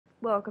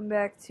Welcome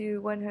back to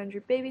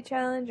 100 Baby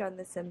Challenge on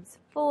The Sims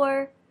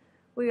 4.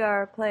 We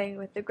are playing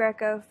with the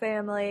Greco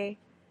family,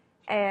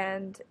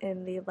 and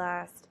in the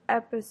last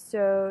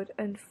episode,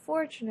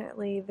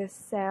 unfortunately, the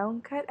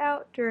sound cut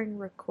out during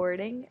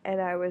recording,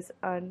 and I was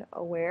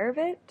unaware of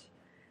it.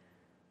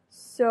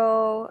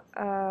 So,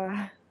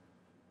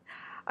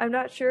 I'm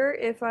not sure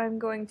if I'm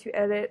going to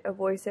edit a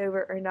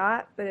voiceover or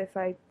not, but if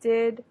I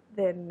did,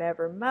 then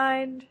never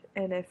mind,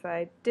 and if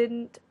I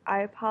didn't,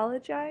 I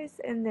apologize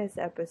in this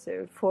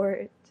episode for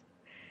it.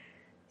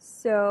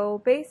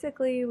 So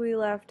basically, we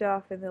left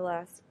off in the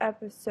last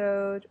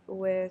episode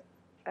with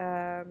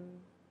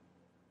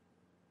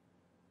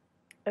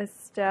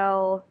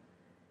Estelle.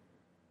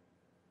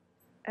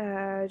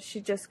 She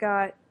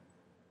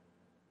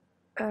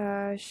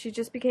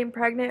just became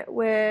pregnant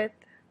with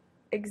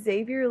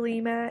Xavier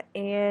Lima,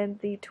 and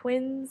the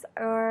twins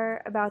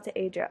are about to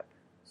age up.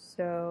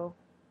 So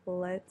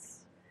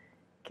let's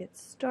get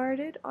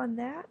started on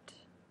that.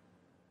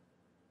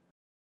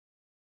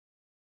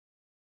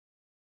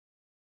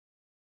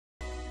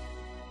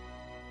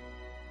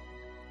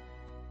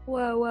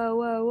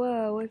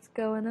 Whoa, what's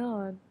going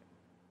on?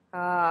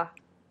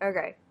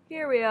 Okay,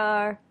 here we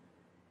are.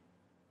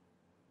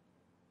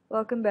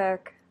 Welcome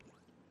back.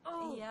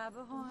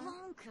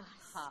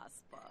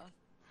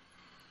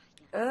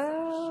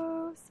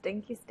 Oh,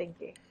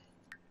 stinky.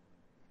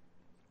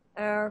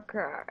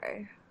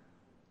 Okay.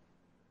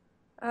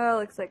 Oh,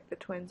 looks like the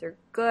twins are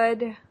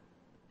good.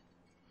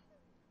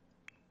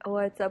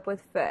 What's up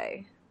with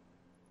Faye?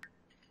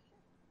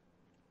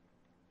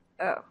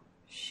 Oh,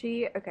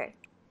 okay.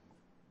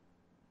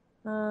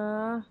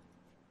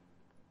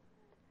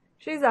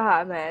 She's a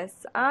hot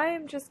mess.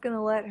 I'm just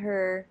gonna let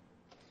her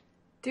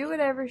do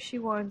whatever she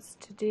wants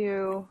to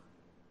do.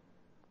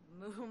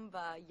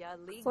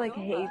 It's like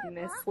Hayden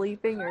is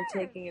sleeping or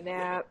taking a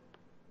nap.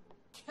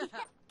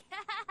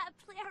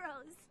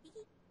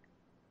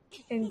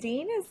 And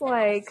Dean is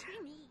like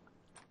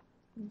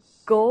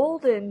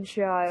golden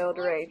child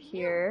right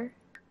here.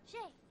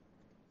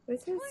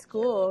 What's his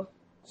school?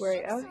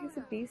 Great. Oh, he's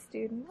a B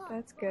student.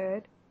 That's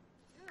good.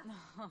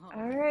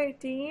 Alright,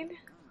 Dean.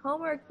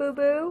 Homework,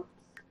 boo-boo.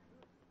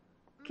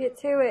 Get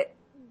to it.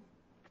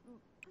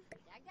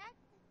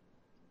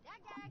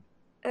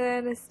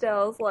 And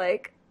Estelle's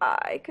like,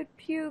 I could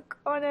puke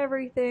on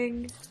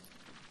everything.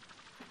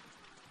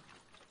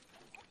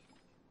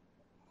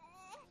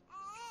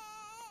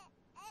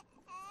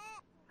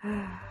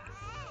 Oh,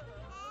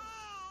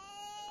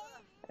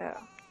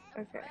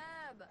 okay.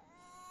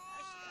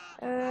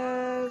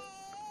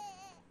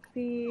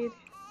 Feed.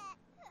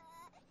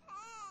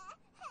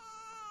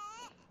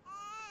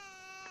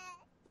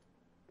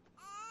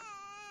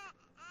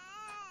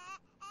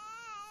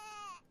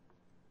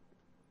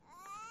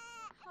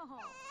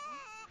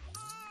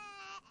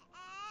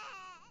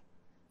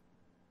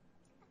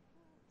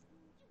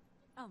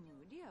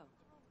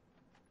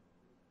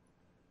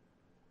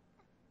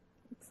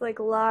 Looks like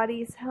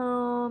Lottie's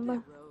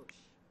home.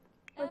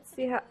 Let's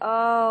see how.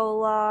 Oh,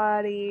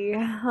 Lottie.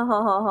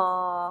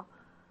 Oh,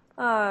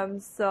 I'm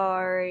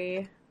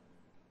sorry.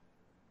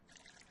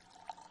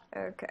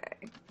 Okay.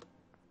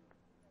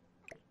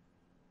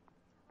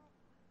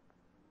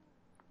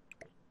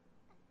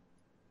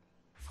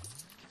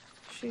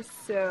 She's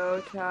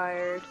so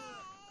tired.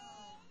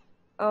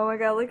 Oh my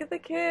god, look at the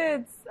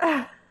kids.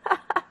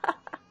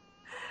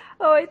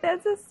 Oh wait,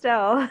 that's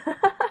Estelle.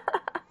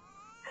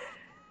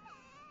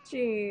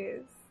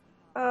 Jeez.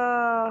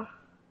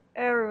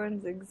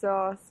 Everyone's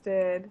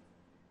exhausted.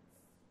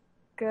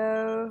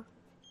 Go.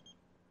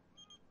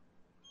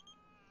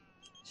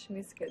 She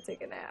needs to go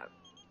take a nap.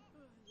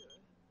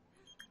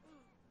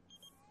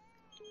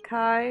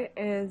 Kai, it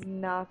is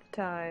nap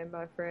time,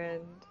 my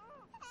friend.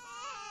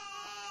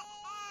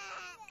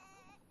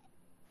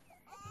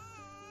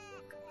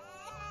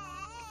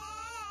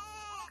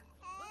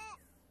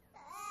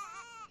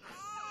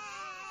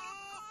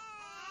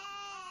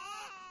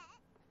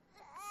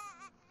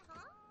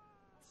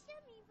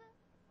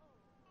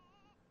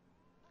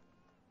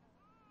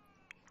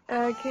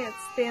 I can't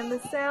stand the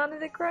sound of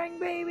the crying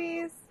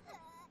babies.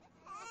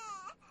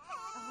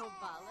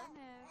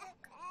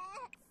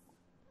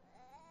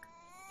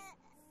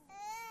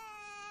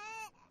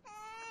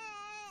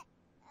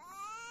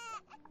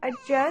 I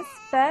just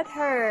fed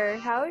her.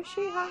 How is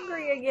she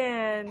hungry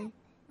again?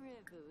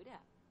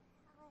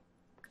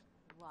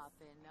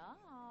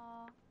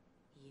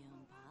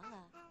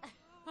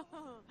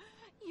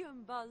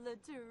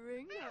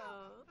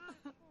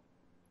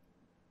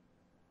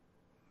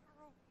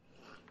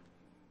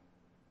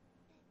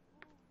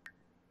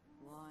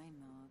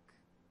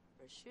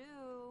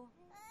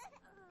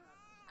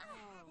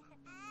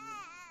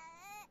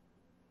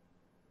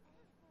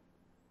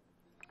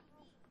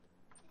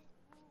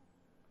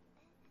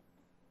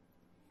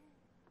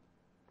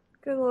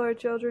 Good lord,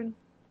 children.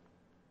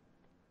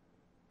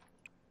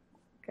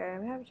 Okay, I'm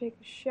gonna have to take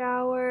a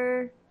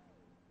shower.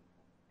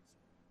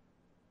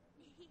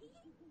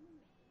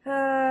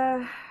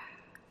 And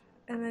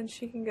then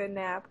she can go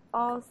nap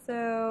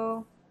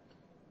also.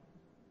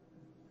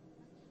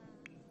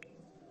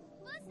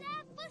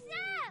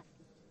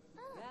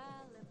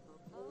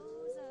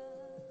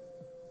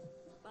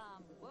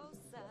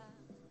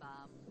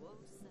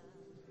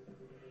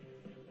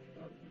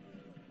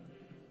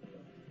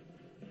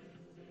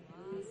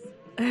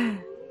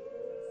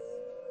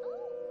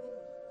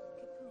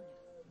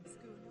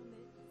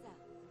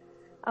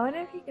 I wonder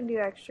if you can do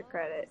extra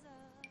credit.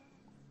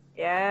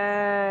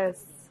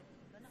 Yes!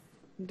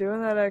 I'm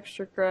doing that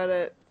extra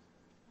credit.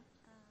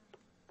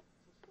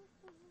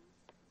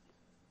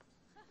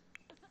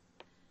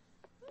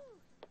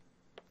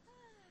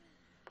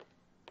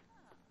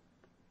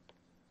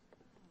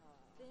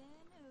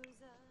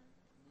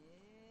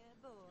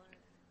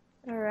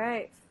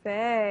 Alright,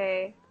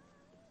 Faye.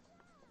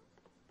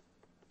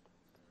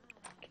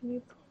 Can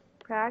you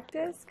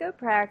practice? Go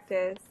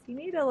practice. You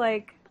need to,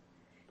 like,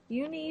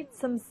 you need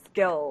some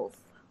skills.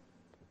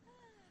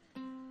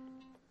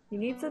 You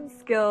need some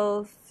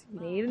skills. You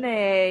need an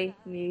A.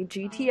 You need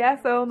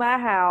GTFO my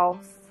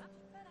house.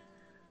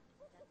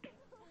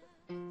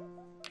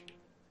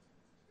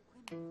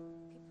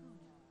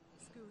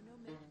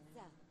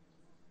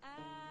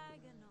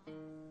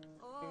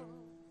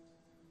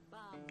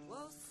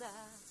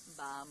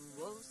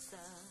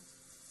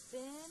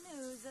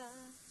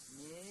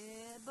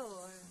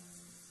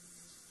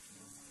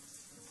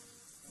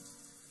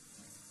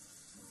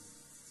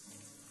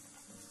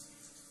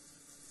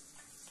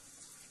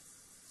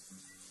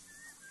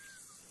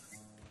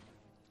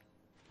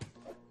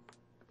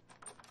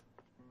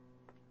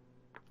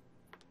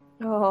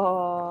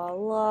 Oh,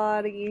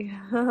 Lottie.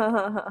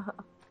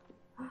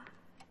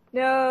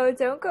 No,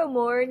 don't go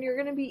more and you're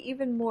gonna be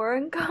even more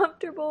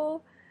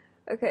uncomfortable.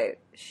 Okay,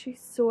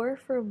 she's sore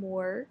from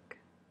work.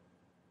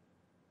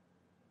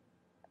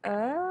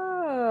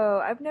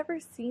 Oh, I've never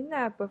seen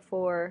that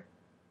before.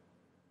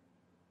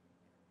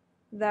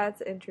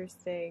 That's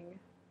interesting.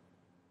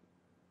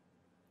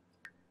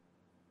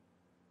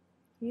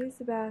 Use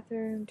the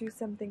bathroom, do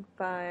something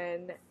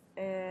fun,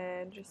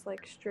 and just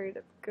like straight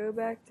up go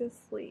back to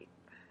sleep.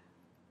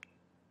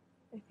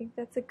 I think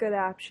that's a good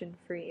option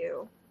for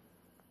you.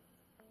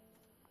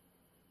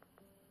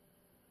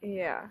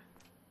 Yeah.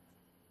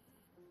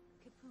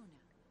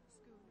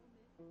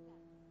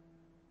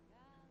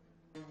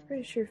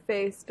 Pretty sure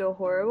Faye's still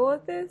horrible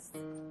at this.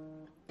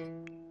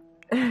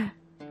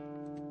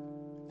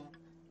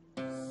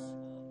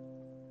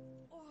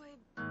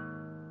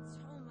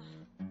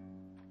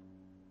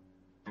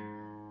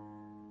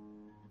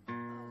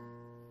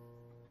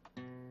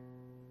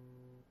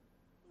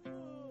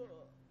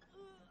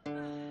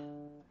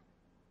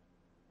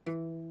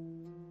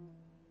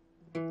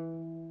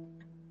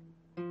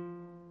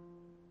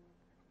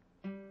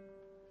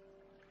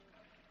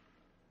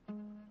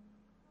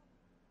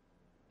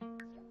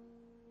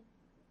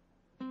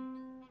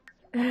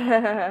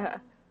 Try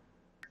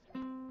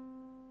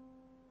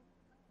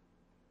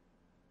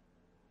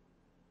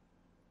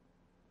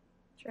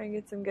and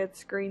get some good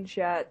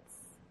screenshots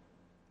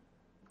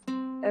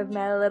of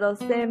my little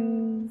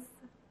Sims.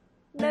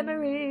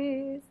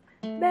 Memories,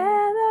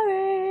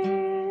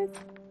 memories.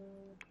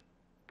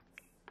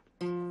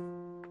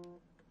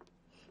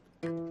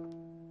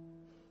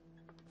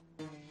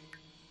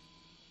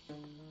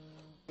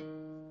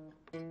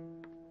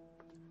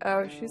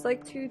 Oh, she's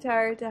like too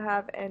tired to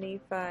have any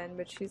fun,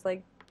 but she's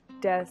like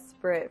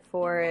desperate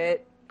for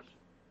it.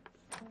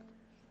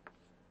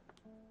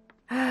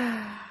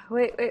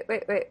 Wait.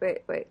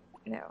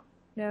 No.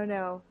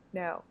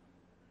 No.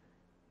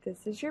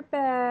 This is your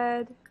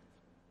bed.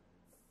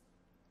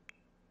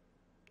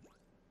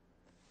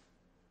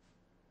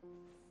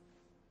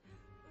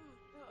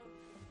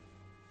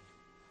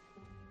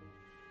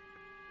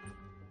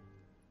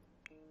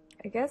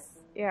 I guess,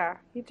 yeah,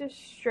 he just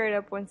straight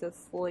up went to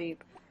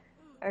sleep.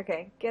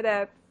 Okay, get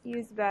up,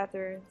 use the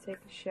bathroom, take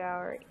a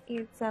shower,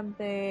 eat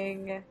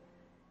something,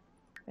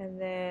 and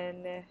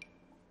then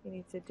you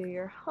need to do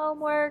your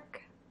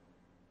homework,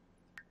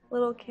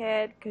 little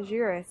kid, because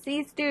you're a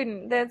C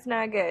student. That's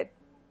not good.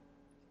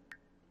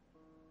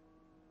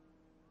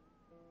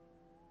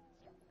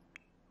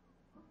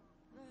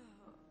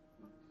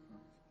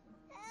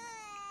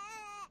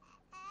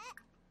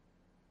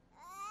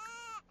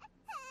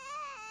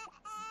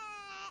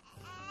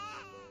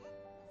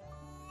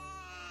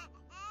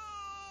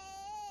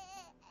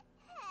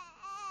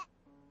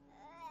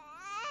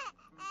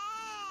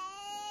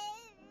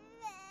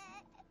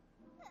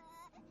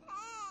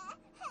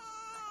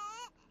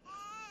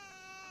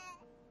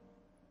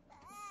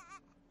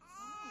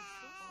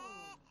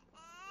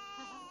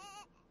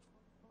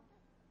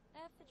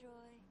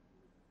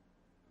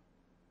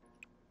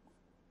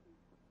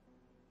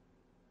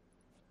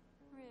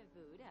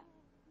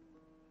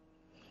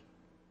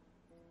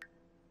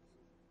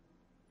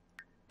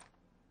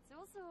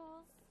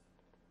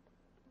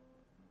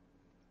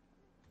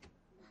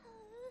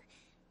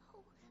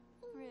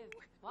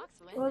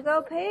 We'll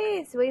go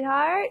pee,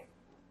 sweetheart.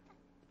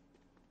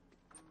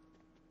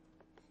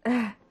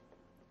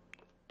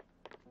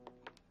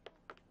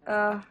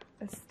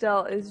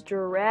 Estelle is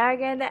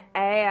dragging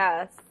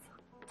ass.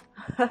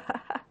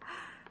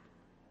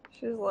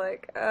 She's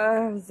like,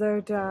 I'm so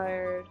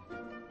tired.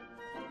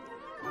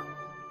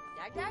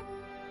 Dag.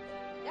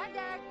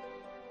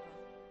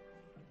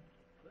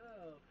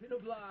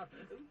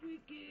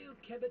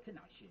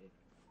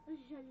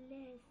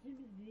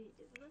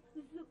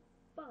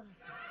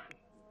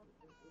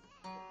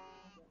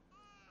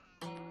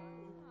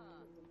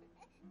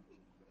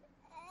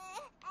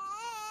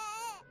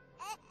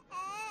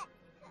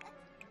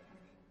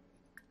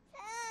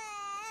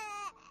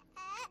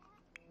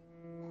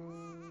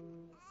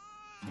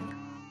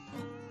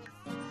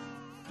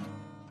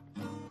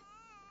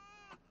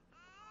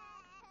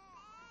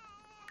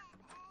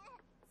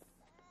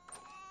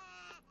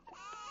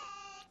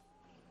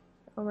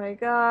 Oh my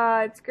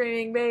god,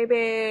 screaming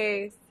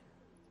babies!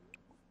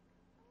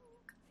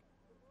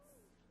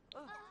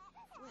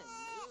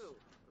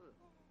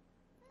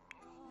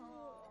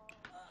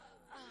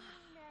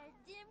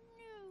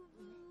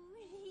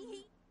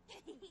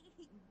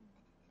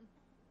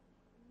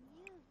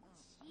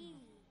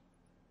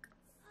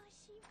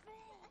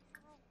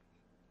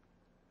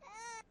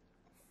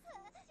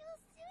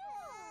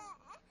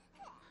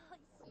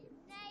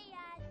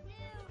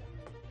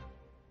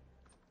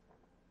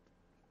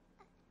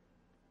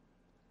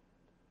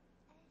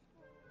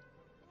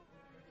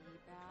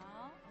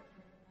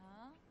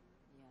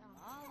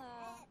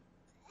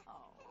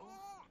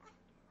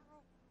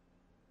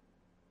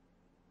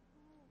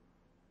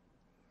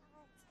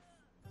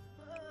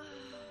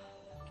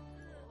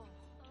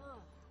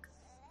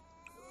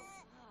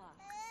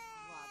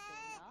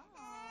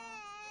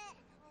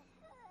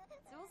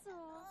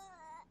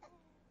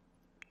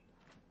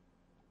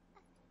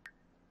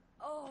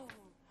 Oh,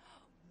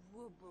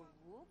 wooba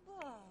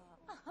wooba.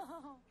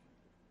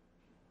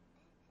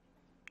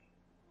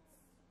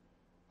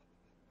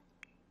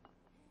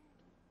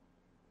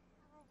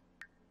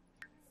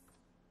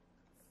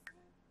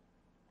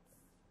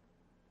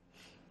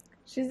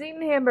 She's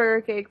eating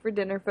hamburger cake for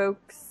dinner,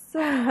 folks.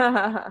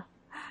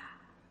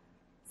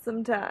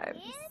 Sometimes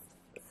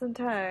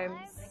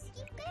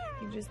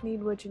you just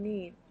need what you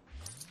need.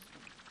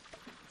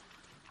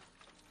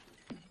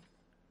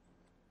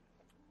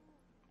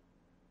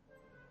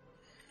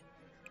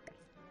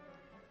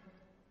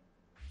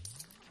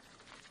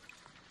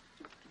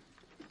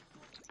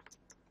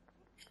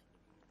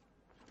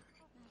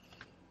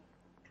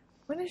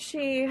 When is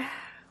she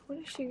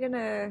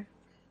gonna...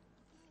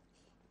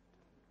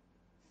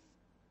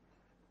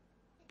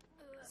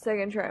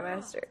 Second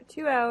trimester.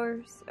 2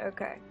 hours.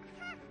 Okay.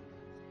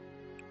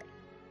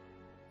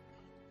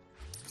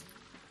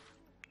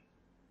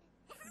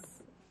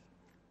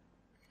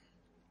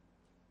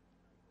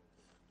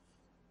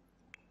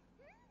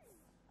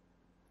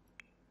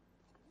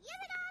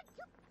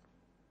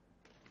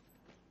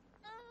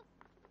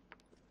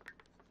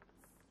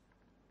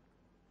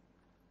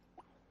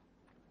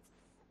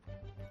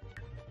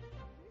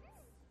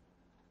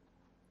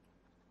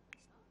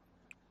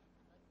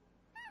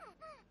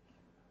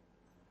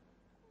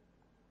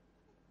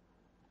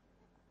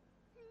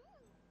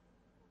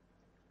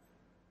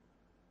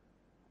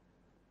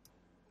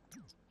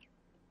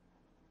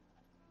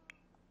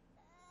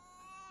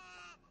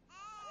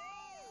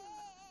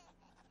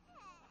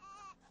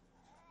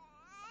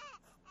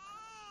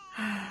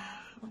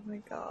 Oh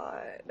my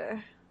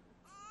god.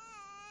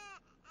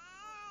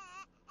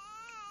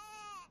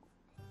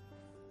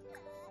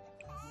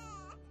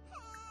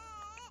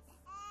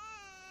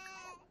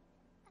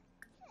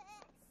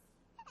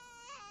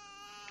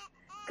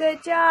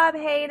 Good job,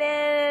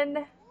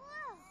 Hayden.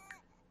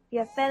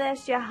 You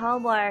finished your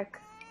homework.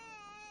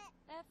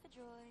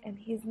 And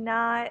he's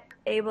not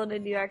able to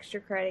do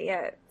extra credit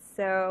yet,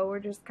 so we're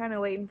just kind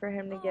of waiting for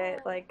him to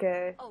get like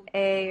a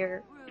A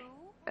or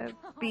a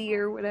B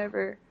or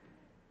whatever.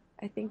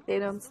 I think they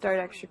don't start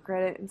extra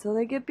credit until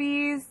they get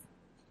B's.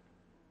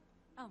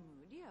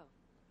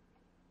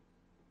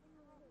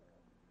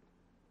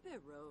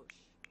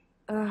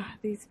 Ugh,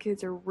 these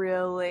kids are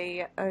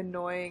really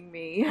annoying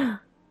me.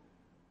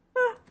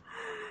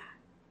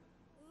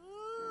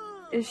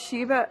 Is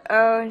she about...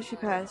 Oh, and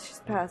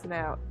she's passing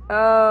out.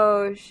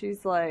 Oh,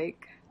 she's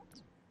like...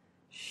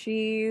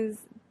 She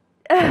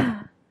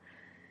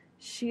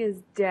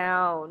is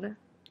down.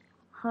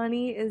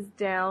 Honey is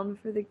down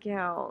for the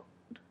count.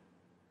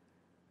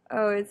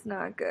 Oh, it's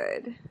not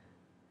good.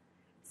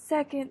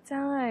 Second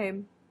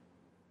time.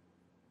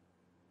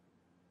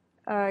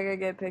 Oh, I gotta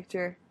get a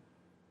picture.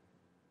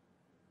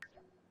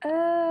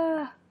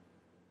 Oh,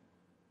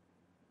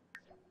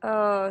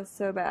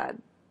 so bad.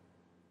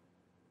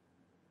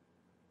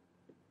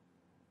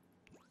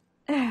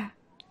 I'm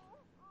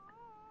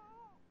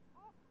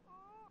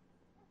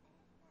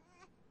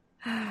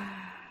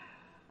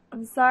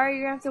sorry,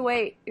 you're gonna have to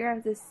wait. You're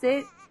gonna have to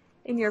sit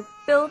in your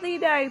filthy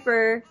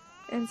diaper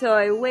until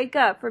I wake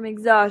up from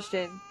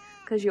exhaustion,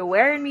 because you're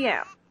wearing me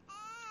out.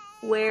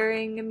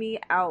 Wearing me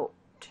out.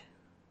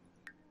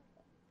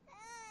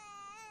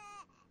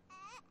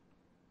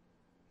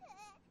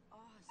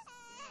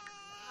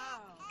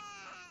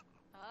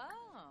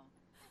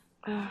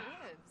 I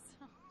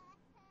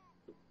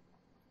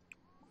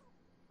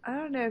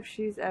don't know if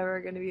she's ever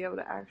going to be able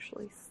to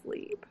actually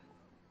sleep.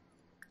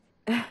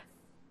 I'll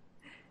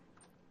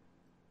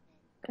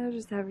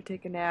just have her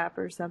take a nap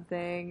or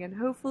something, and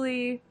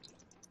hopefully...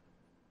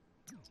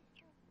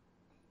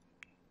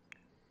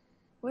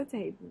 What's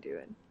Hayden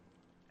doing?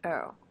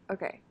 Oh,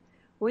 okay.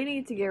 We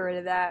need to get rid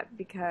of that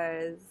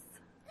because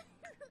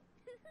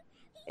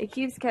it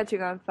keeps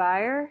catching on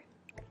fire.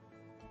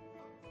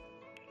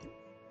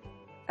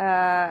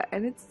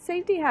 And it's a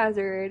safety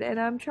hazard, and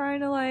I'm trying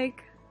to,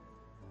 like,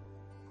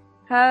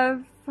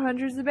 have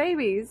hundreds of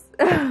babies.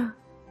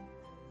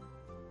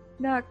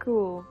 Not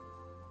cool.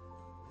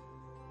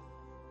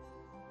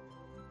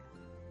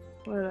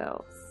 What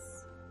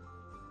else?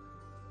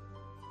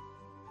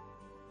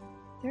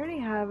 They already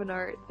have an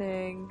art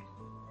thing.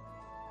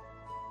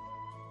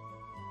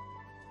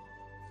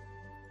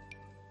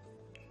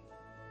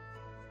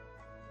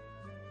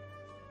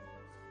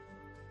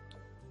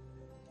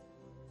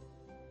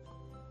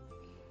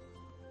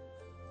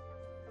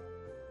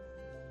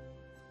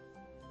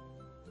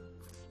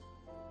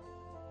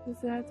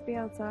 Does it have to be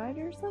outside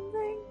or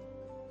something?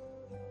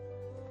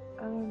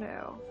 I don't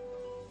know.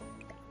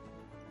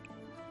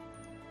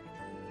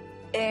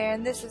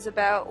 And this is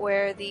about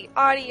where the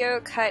audio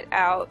cut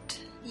out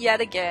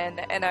yet again,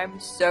 and I'm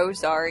so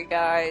sorry,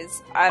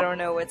 guys. I don't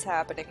know what's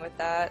happening with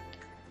that.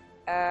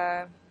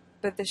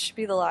 But this should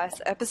be the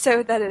last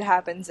episode that it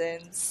happens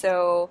in,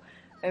 so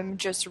I'm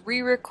just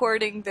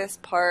re-recording this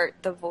part,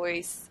 the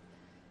voice,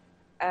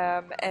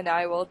 and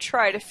I will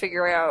try to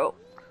figure out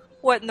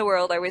what in the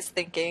world I was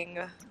thinking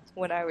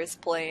when I was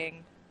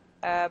playing,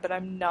 but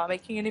I'm not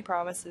making any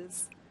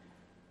promises.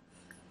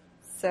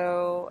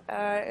 So,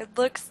 it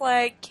looks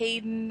like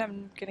Caden,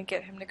 I'm gonna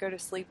get him to go to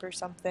sleep or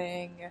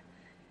something,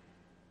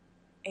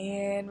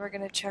 and we're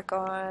gonna check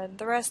on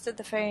the rest of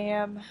the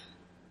fam.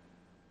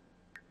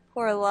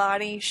 Poor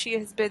Lottie, she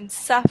has been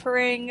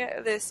suffering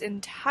this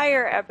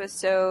entire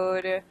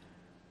episode.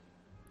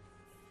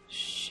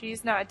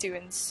 She's not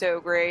doing so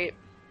great.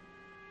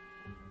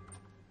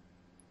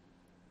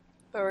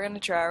 But we're gonna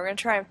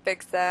try and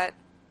fix that.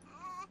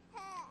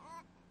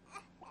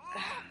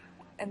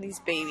 And these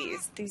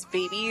babies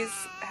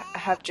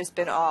have just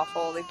been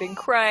awful. They've been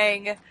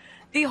crying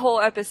the whole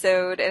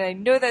episode, and I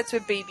know that's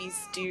what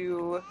babies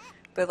do,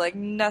 but like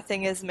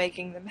nothing is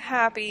making them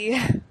happy.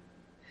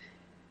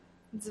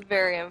 It's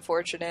very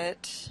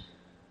unfortunate.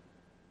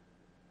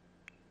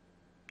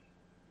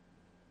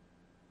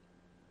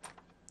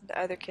 The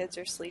other kids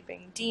are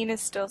sleeping. Dean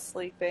is still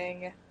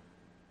sleeping.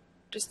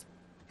 Just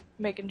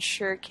making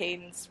sure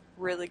Caden's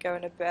really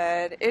going to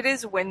bed. It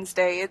is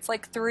Wednesday. It's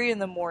like 3 in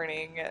the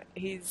morning.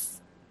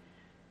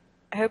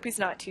 I hope he's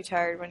not too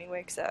tired when he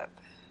wakes up.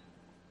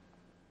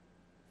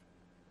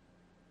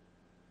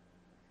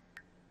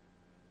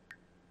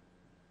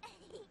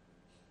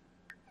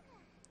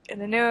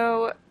 And I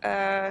know,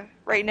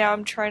 right now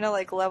I'm trying to,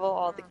 like, level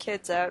all the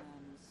kids up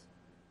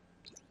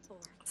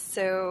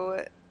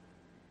so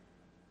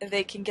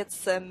they can get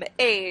some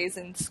A's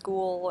in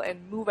school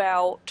and move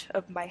out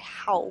of my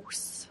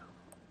house.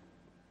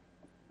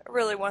 I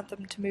really want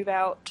them to move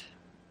out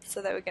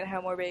so that we can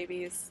have more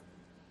babies.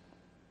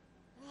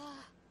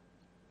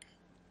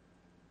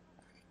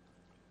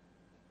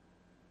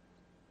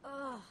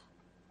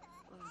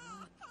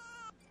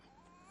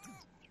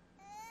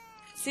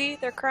 See,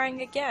 they're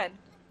crying again.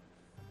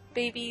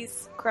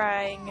 Babies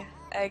crying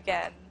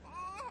again.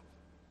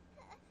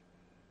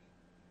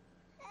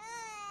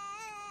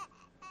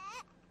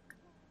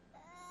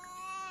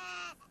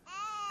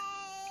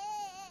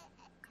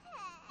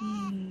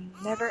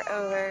 Never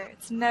over.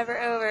 It's never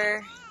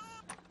over.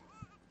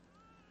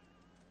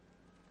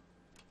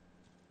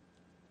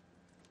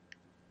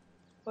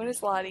 What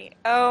is Lottie?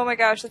 Oh my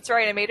gosh, that's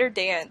right. I made her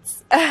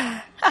dance.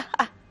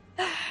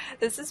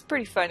 This is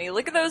pretty funny.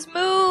 Look at those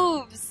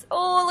moves.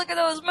 Oh, look at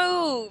those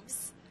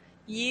moves.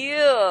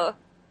 Yeah.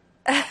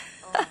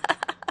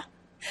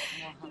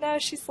 Now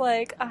she's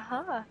like,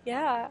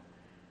 yeah.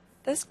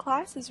 This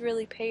class has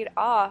really paid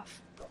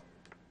off.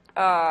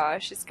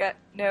 She's got,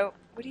 no,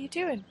 what are you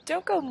doing?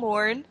 Don't go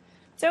mourn.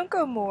 Don't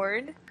go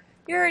mourn.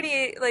 You're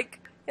already,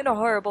 like, in a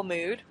horrible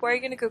mood. Why are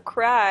you gonna go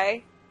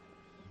cry?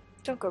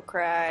 Don't go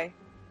cry.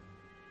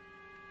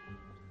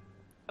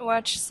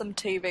 Watch some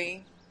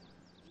TV.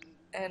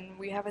 And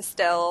we have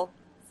Estelle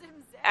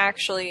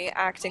actually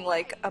acting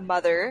like a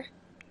mother.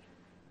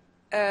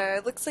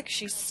 It looks like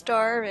she's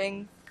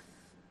starving.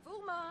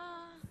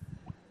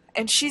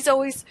 And she's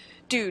always,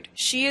 dude,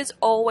 she is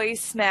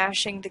always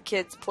smashing the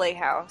kids'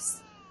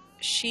 playhouse.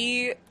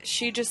 She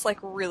just, like,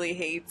 really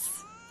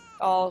hates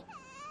all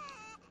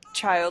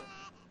child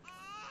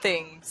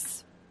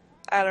things.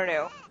 I don't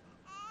know.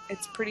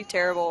 It's pretty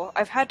terrible.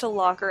 I've had to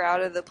lock her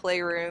out of the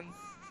playroom,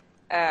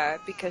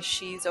 because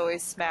she's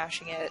always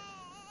smashing it.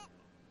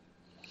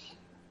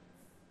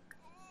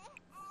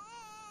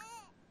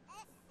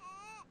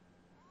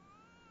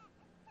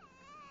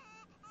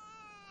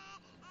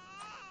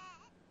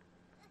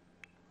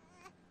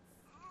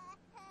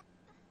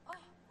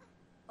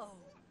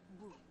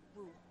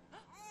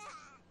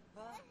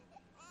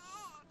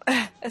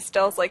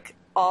 Estelle's like,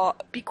 oh,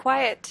 be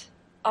quiet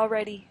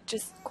already.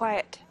 Just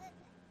quiet.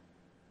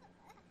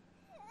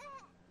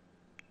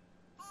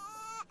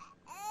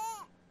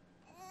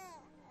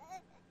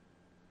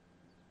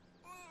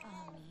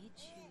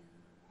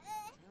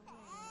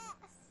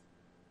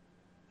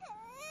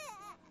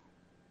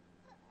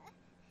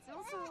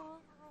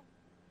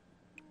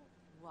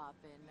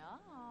 Wapina.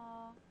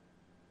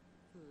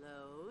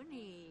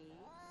 Loney.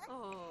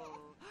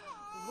 Oh,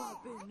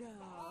 Wapina.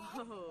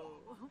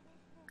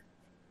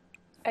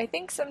 I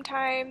think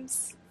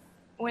sometimes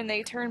when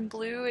they turn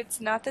blue, it's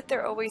not that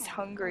they're always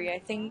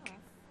hungry.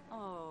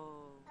 Oh,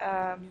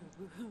 Um,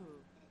 no.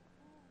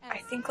 I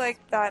think like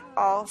that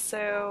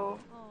also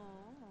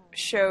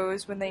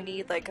shows when they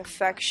need like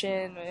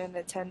affection and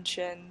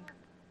attention.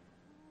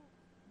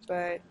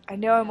 But I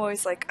know I'm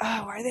always like,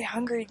 oh, why are they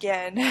hungry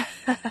again?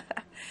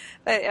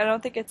 But I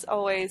don't think it's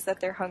always that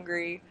they're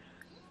hungry.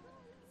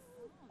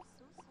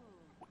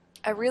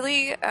 I'm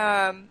really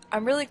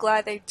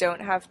glad they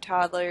don't have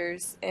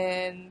toddlers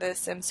in The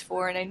Sims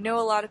 4, and I know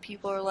a lot of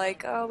people are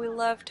like, oh, we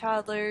love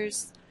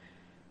toddlers,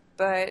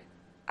 but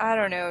I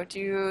don't know,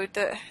 dude,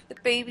 the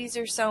babies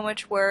are so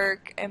much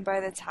work, and by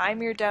the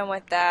time you're done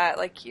with that,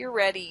 like, you're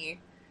ready,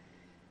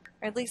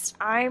 or at least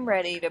I'm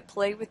ready to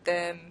play with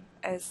them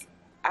as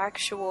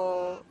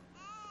actual,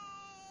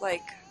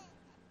 like,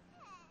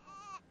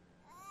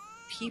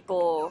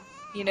 people,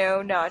 you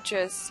know, not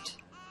just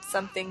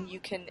something you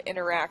can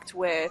interact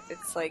with.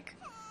 It's like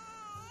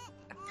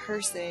a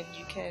person.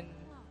 You can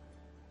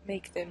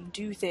make them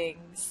do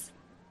things.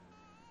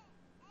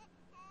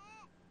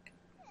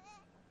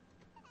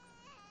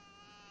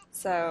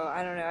 So,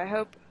 I don't know. I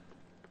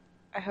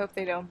hope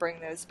they don't bring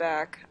those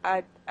back.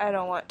 I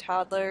don't want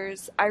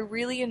toddlers. I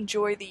really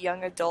enjoy the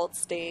young adult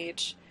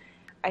stage.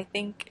 I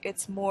think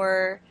it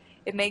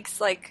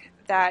makes like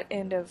that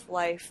end of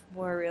life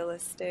more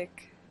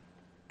realistic.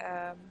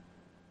 Um,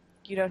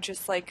 you don't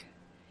just like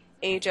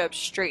age up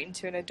straight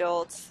into an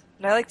adult.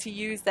 And I like to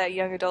use that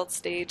young adult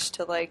stage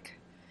to like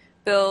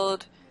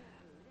build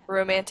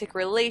romantic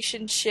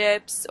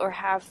relationships or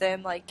have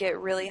them like get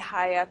really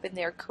high up in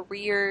their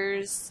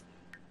careers.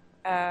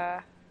 Uh,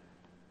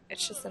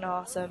 it's just an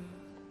awesome,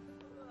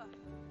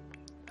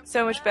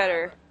 so much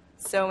better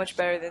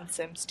than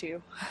Sims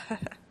 2.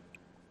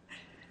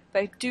 But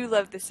I do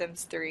love The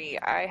Sims 3.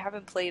 I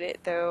haven't played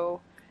it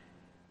though.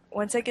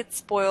 Once I get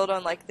spoiled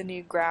on like the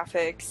new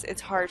graphics,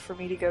 it's hard for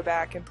me to go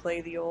back and play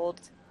the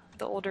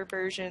older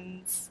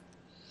versions.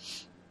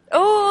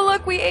 Oh,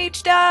 look, we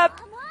aged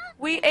up!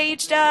 We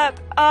aged up!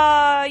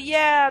 Ah,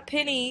 yeah,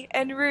 Penny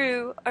and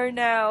Rue are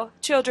now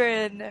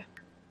children.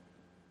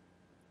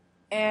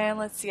 And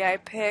let's see, I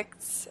picked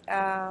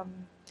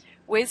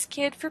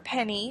WizKid for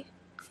Penny,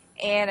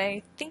 and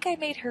I think I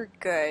made her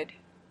good.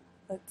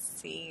 Let's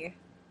see.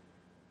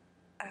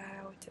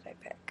 What did I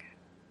pick?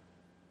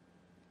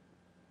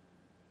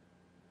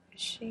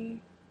 Is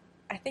she?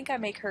 I think I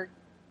make her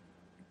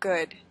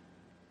good.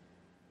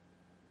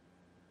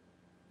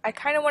 I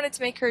kind of wanted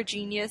to make her a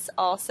genius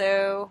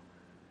also,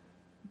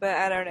 but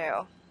I don't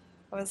know.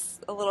 I was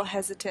a little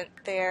hesitant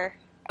there.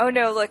 Oh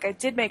no, look, I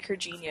did make her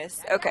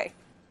genius. Okay.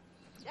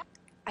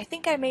 I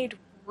think I made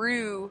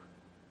Rue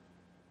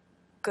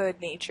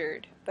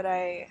good-natured, but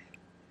I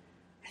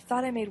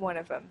thought I made one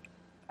of them.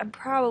 I'm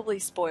probably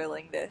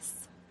spoiling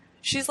this.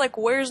 She's like,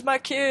 where's my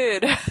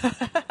kid?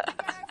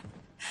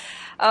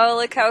 Oh,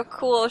 look how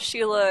cool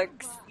she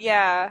looks.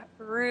 Yeah,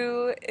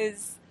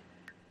 Rue's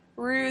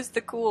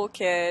the cool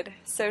kid.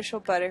 Social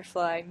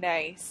butterfly,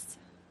 nice.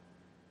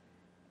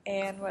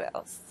 And what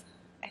else?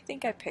 I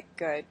think I picked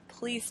good.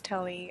 Please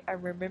tell me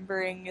I'm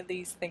remembering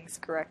these things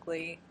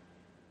correctly.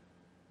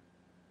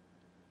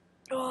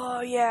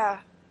 Oh, yeah.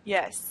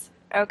 Yes.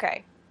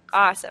 Okay.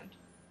 Awesome.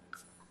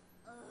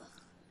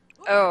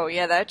 Oh,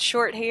 yeah, that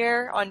short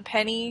hair on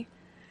Penny.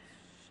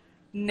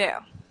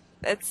 No.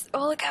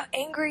 Oh, look how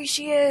angry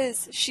she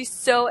is. She's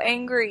so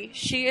angry.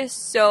 She is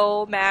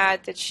so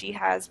mad that she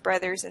has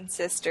brothers and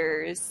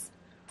sisters.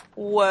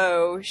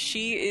 Whoa,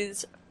 she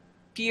is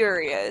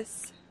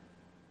furious.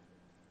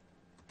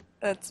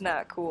 That's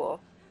not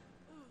cool.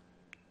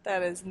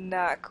 That is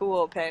not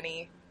cool,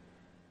 Penny.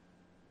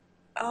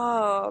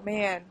 Oh,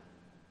 man.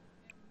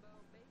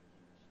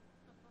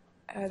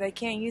 They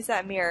can't use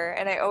that mirror,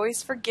 and I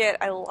always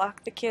forget I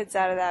locked the kids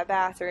out of that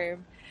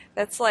bathroom.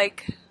 That's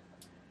like,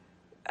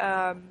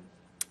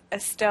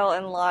 Estelle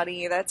and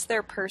Lottie, that's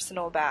their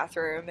personal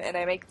bathroom, and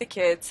I make the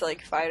kids,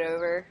 like, fight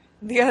over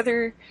the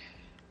other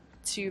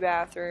two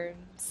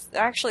bathrooms.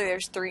 Actually,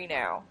 there's three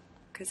now,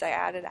 because I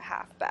added a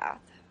half bath.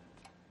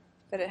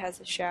 But it has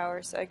a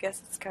shower, so I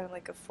guess it's kind of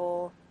like a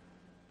full,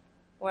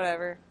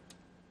 whatever.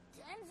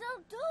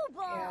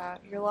 Yeah,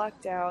 you're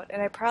locked out.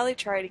 And I probably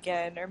tried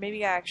again, or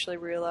maybe I actually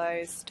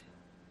realized.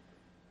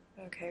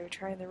 Okay, we're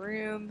trying the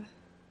room.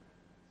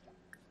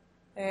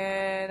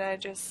 And I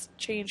just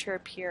changed her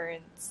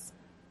appearance.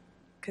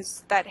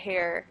 Because that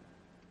hair.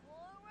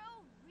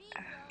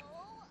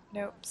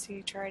 Nope,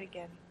 see, try it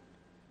again.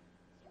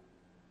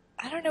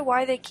 I don't know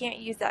why they can't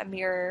use that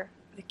mirror,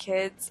 the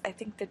kids. I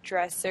think the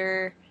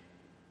dresser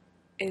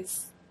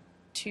is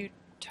too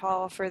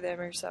tall for them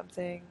or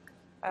something.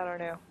 I don't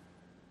know.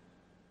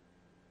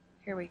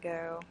 Here we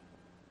go.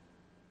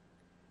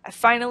 I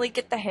finally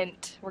get the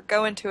hint. We're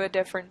going to a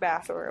different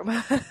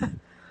bathroom.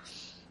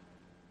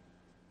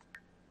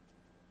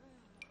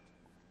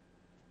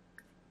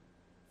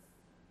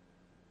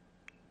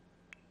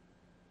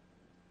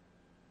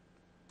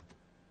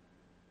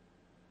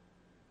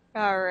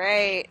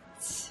 Alright.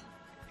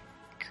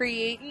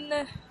 Creating,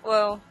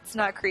 well, it's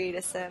not create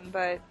a sim,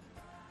 but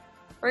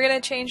we're gonna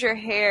change her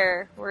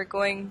hair. We're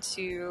going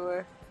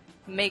to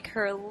make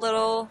her a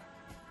little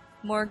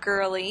more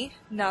girly.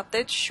 Not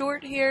that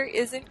short hair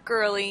isn't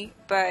girly,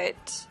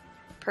 but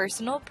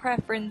personal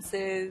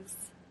preferences.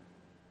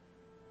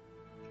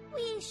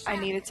 I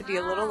need it to be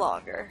a little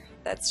longer.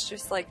 That's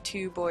just like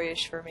too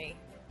boyish for me.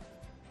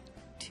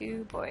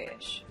 Too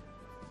boyish.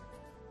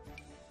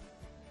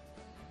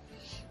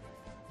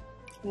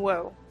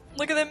 Whoa.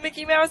 Look at them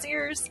Mickey Mouse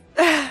ears!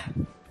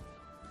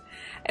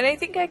 And I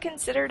think I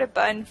considered a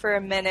bun for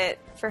a minute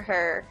for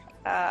her.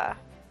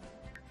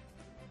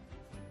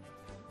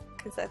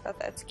 Because I thought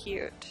that's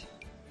cute.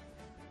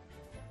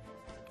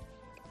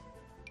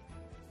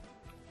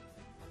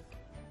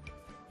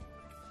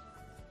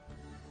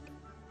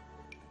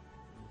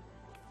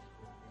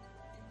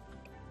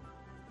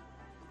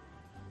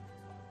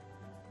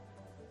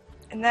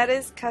 And that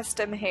is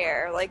custom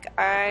hair. Like,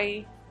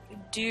 I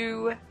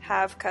do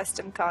have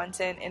custom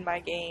content in my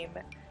game.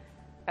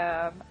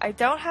 I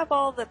don't have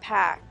all the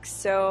packs,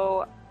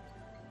 so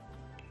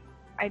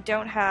I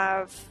don't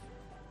have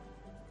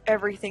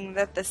everything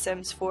that The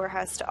Sims 4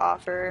 has to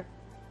offer.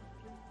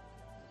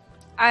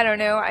 I don't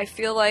know, I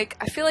feel like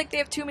they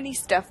have too many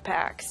stuff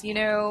packs, you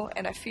know,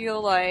 and I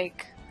feel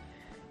like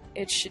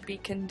it should be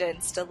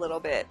condensed a little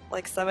bit.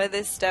 Like, some of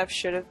this stuff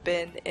should have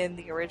been in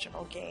the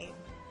original game.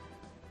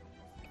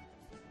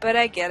 But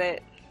I get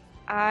it.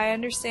 I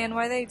understand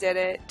why they did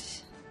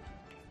it.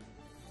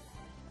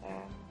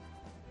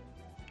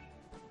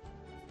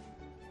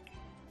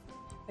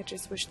 I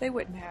just wish they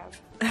wouldn't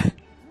have.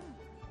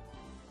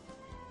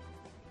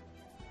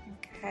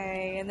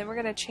 Okay, and then we're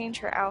gonna change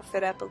her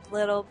outfit up a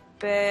little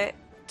bit.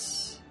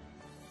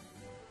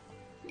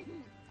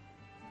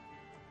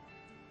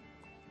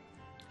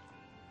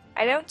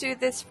 I don't do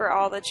this for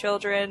all the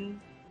children.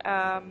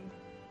 I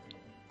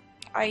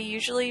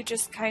usually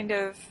just kind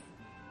of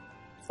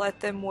let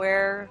them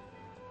wear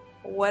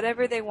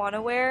whatever they want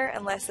to wear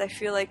unless I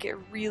feel like it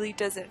really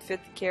doesn't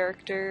fit the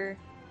character.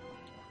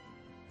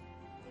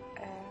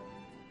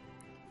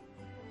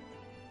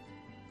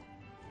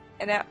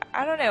 And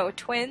I don't know,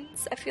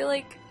 twins, I feel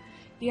like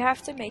you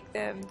have to make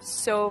them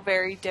so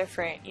very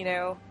different, you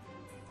know?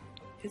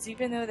 Because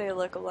even though they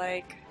look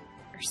alike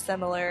or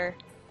similar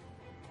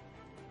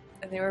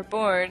and they were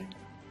born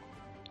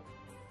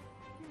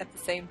at the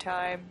same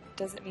time,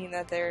 doesn't mean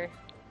that they're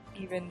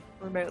even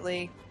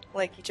remotely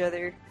like each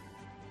other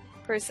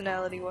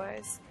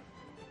personality-wise.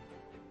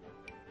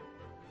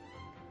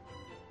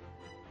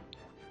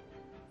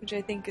 Which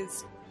I think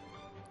is,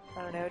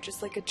 I don't know,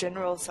 just like a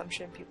general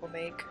assumption people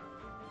make.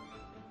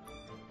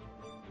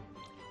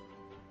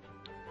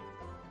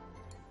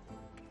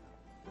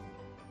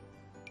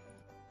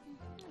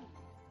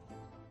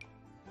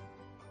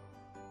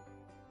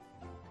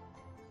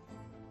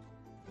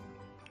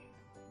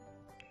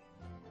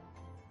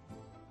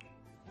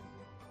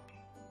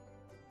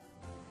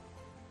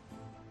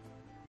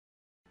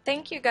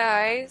 Thank you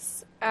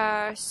guys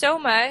so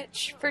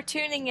much for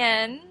tuning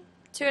in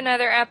to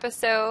another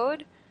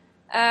episode.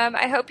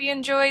 I hope you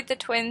enjoyed the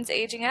twins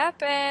aging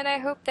up, and I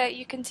hope that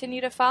you continue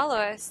to follow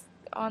us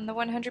on the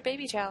 100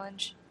 Baby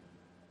Challenge.